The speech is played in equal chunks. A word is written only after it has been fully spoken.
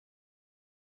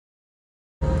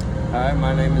Hi,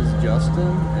 my name is Justin,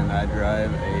 and I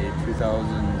drive a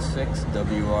 2006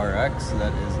 WRX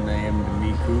that is named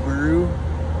Mikubaru.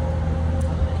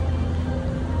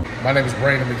 My name is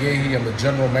Brandon McGahee. I'm the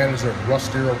general manager of Russ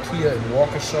Darrow Kia in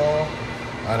Waukesha,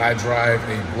 and I drive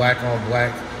a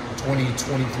black-on-black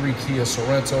 2023 Kia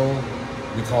Sorento.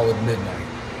 We call it Midnight.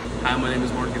 Hi, my name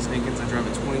is Marcus Hankins. I drive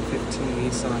a 2015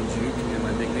 Nissan Juke, and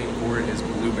my nickname for it is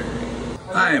Blueberry.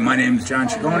 Hi, my name is John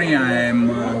Chigoni. I'm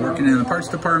working in the parts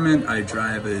department. I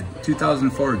drive a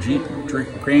 2004 Jeep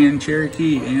Grand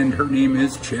Cherokee, and her name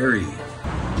is Cherry.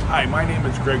 Hi, my name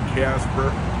is Greg Casper,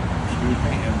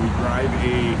 and we drive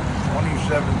a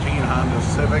 2017 Honda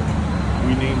Civic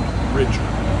we named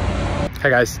Richard. Hi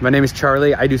guys, my name is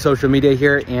Charlie. I do social media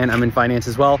here and I'm in finance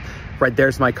as well. Right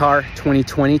there's my car,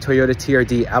 2020 Toyota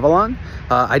TRD Avalon.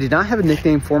 I did not have a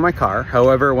nickname for my car.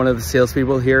 However, one of the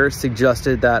salespeople here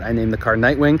suggested that I name the car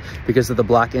Nightwing because of the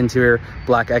black interior,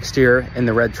 black exterior, and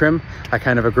the red trim. I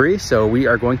kind of agree, so we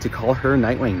are going to call her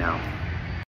Nightwing now.